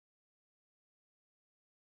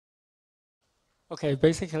Okay,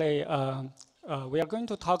 basically, we are going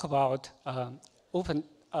to talk about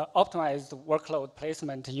optimized workload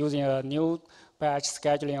placement using a new batch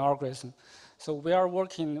scheduling algorithm. So we are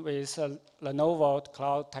working with Lenovo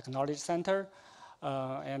Cloud Technology Center,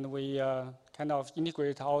 and we kind of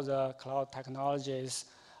integrate all the cloud technologies.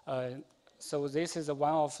 So this is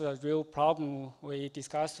one of the real problem we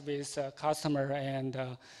discussed with customer,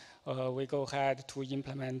 and we go ahead to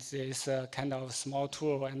implement this kind of small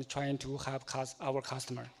tool and trying to help our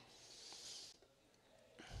customer.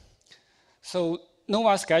 So Nova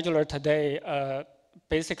Scheduler today,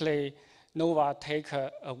 basically Nova take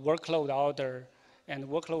a workload order, and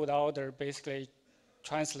workload order basically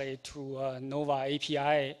translate to Nova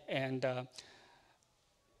API, and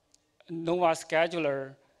Nova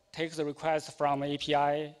Scheduler takes the request from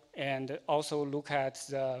API and also look at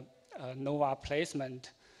the Nova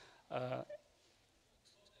placement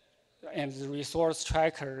and the resource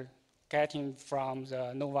tracker getting from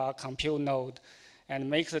the Nova compute node and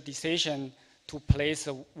makes a decision to place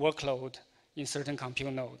a workload in certain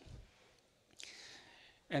compute node.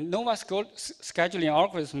 And Nova scheduling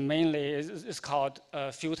algorithm mainly is called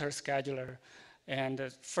a filter scheduler. And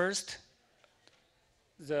first,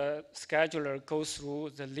 the scheduler goes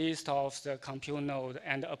through the list of the compute node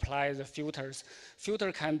and apply the filters.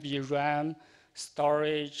 Filter can be RAM,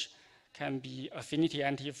 storage, can be affinity,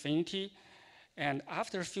 anti-affinity. And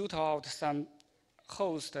after filter out some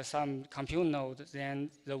host, some compute node,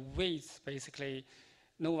 then the weights basically,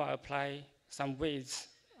 Nova apply some weights.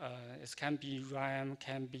 It can be RAM,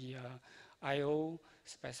 can be I/O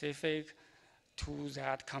specific to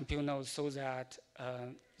that compute node, so that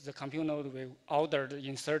the compute node will ordered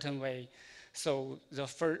in certain way. So the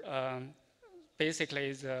first,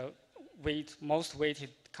 basically the most weighted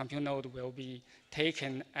compute node will be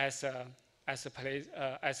taken as a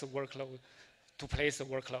workload to place the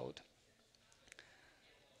workload.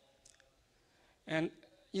 And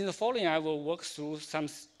in the following, I will walk through some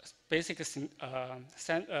basic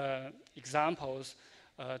examples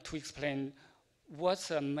to explain what's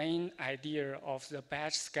the main idea of the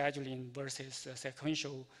batch scheduling versus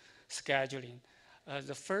sequential scheduling.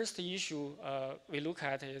 The first issue we look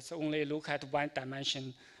at is only look at one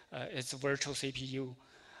dimension, it's virtual CPU.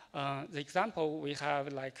 The example we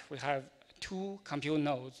have two compute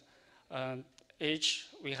nodes. Each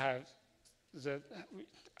we have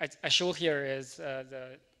I show here is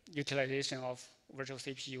the utilization of virtual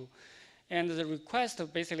CPU. And the request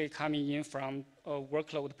basically coming in from a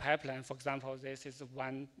workload pipeline. For example, this is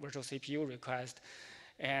one virtual CPU request.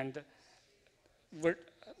 And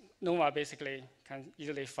Nova basically can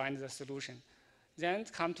easily find the solution. Then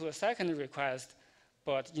come to a second request,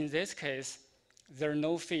 but in this case, there's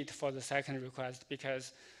no fit for the second request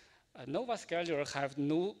because Nova scheduler have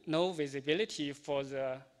no visibility for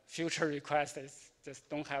the future request. It's just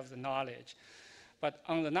don't have the knowledge. But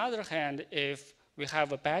on the other hand, if we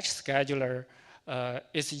have a batch scheduler,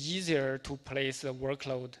 it's easier to place the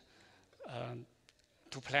workload,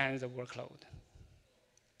 to plan the workload.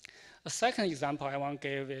 A second example I want to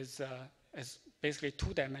give is basically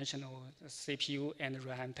two-dimensional CPU and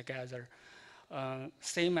RAM together.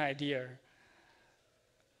 Same idea.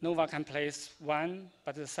 Nova can place one,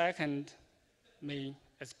 but the second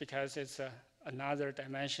it's because it's another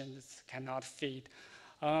dimension that cannot fit.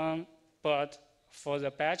 But for the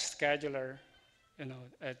batch scheduler,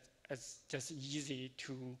 it's just easy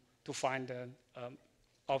to find an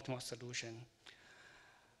optimal solution.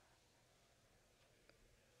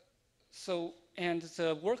 So, and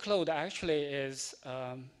the workload actually is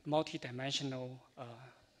multi-dimensional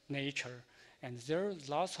nature, and there's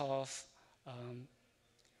lots of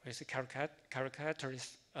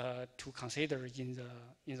characteristics to consider in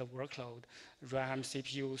the workload: RAM,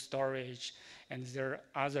 CPU, storage, and there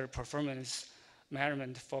are other performance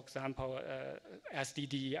measurement. For example,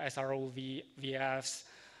 SDD, SRO, VNFs.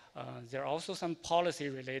 There are also some policy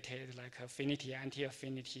related like affinity,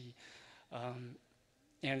 anti-affinity,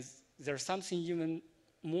 and there's something even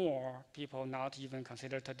more people not even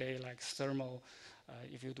consider today, like thermal.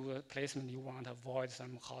 If you do a placement, you want to avoid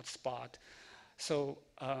some hot spot. So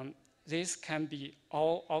this can be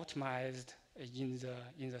all optimized in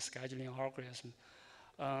the scheduling algorithm.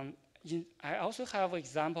 I also have an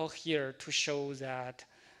example here to show that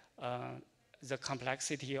the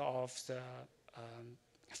complexity of the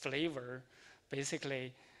flavor.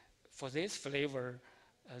 Basically, for this flavor,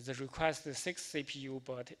 the request is 6 CPU,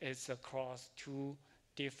 but it's across 2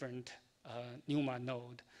 different NUMA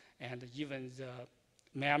node, and even the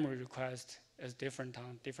memory request is different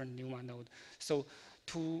on different NUMA node. So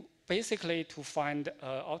to find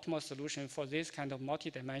an optimal solution for this kind of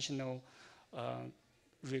multi-dimensional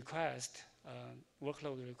request,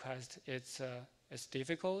 workload request, it's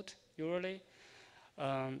difficult usually.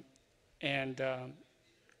 And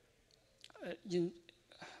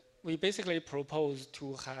we basically propose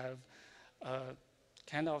to have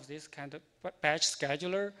this kind of batch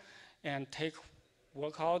scheduler and take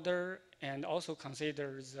work order and also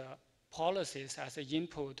consider the policies as an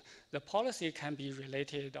input. The policy can be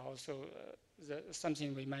related also,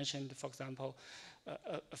 something we mentioned, for example,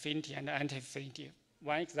 affinity and anti-affinity.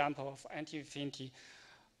 One example of anti-affinity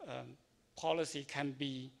policy can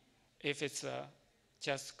be if it's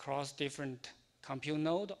just cross different compute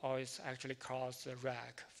node or it's actually cross the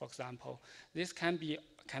rack, for example. This can be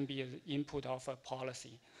the input of a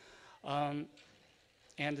policy. And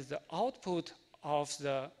the output of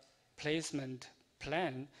the placement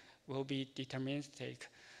plan will be deterministic.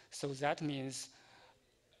 So that means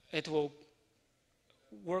it will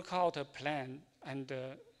work out a plan and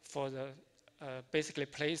for the basically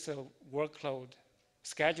place a workload,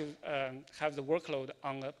 schedule, have the workload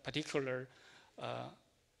on a particular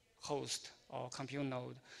host or compute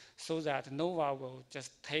node, so that Nova will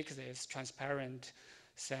just take this transparent,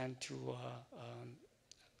 send to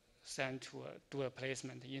do a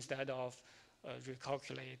placement instead of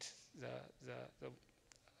recalculate the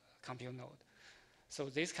compute node. So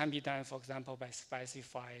this can be done, for example, by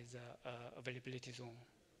specifying the availability zone.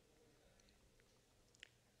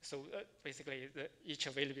 So basically, each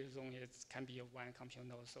availability zone can be a one compute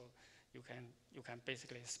node. So you can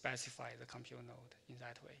basically specify the compute node in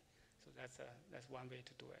that way. So that's one way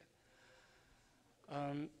to do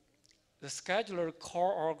it. The scheduler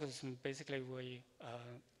core algorithm, basically we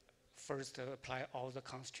first apply all the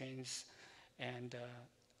constraints and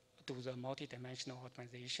do the multi-dimensional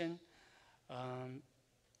optimization.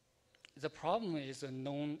 The problem is a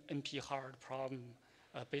known NP hard problem.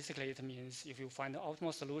 Basically, it means if you find the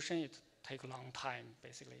optimal solution, it takes a long time.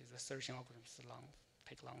 Basically, the searching algorithms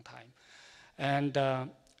take a long time. And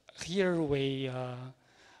here we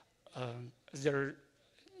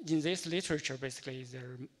in this literature, basically,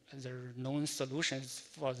 there are known solutions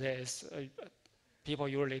for this. People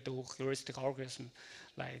usually do heuristic algorithm.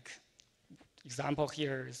 Like example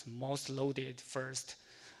here is most loaded first,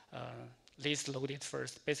 least loaded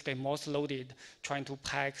first. Basically, most loaded trying to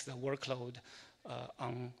pack the workload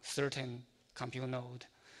on certain compute node.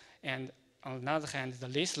 And on the other hand, the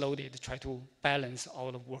least loaded try to balance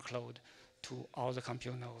all the workload to all the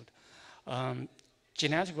compute node.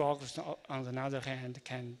 Genetic algorithm, on the other hand,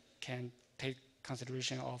 can take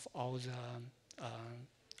consideration of all the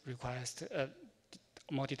request,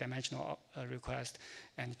 multi-dimensional request,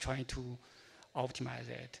 and trying to optimize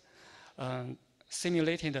it.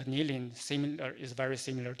 Simulating the annealing is very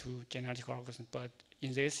similar to genetic algorithm, but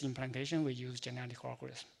in this implementation, we use genetic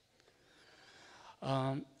algorithm.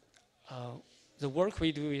 The work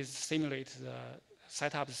we do is simulate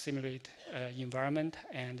simulate environment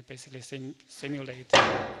and basically simulate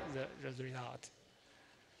the result.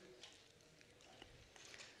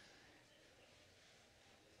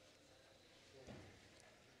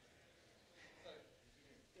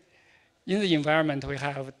 In the environment, we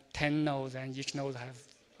have 10 nodes, and each node have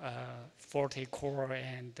 40 core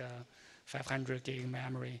and 500 gig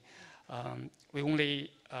memory. We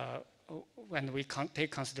only, when we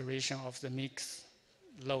take consideration of the mix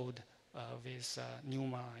load with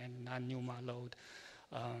NUMA and non-NUMA load.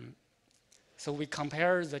 So we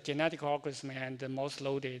compare the genetic algorithm and the most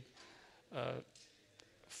loaded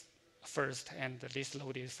first and the least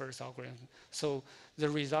loaded first algorithm. So the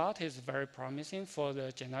result is very promising for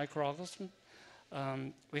the genetic algorithm.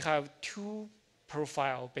 We have two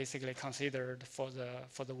profiles basically considered for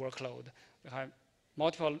the workload. We have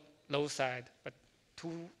multiple load side, but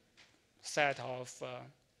two set of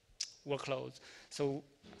workloads. So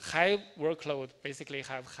high workload basically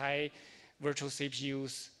have high virtual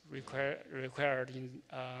CPUs required in,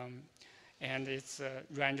 and it's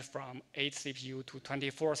range from 8 CPU to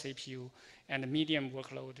 24 CPU, and the medium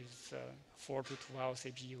workload is 4 to 12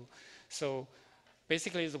 CPU. So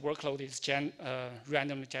basically the workload is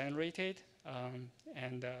randomly generated,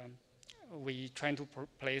 and we try to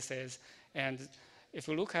place it. And if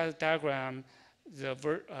you look at the diagram,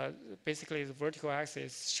 basically the vertical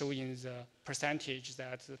axis showing the percentage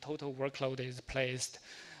that the total workload is placed,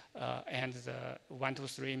 and the 1 to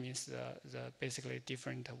 3 means the basically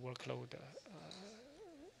different workload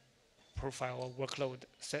profile or workload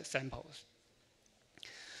samples.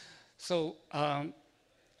 So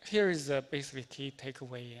here is the basically key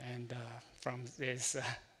takeaway and from this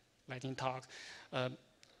lightning talk.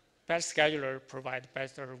 Batch scheduler provide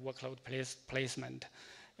better workload placement,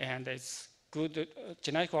 and it's good.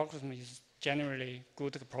 Genetic algorithm is generally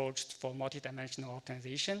good approach for multi-dimensional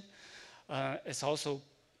optimization. It's also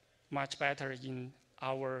much better in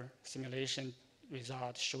our simulation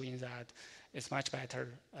result, showing that it's much better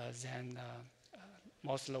than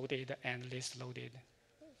most loaded and least loaded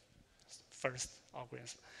first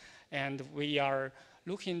algorithm. And we are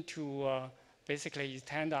looking to basically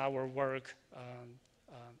extend our work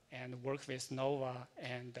and work with Nova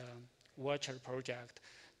and Watcher project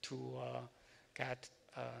to get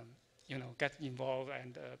get involved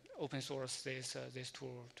and open source this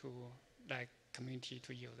tool to like community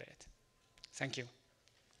to use it. Thank you.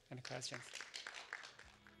 Any questions?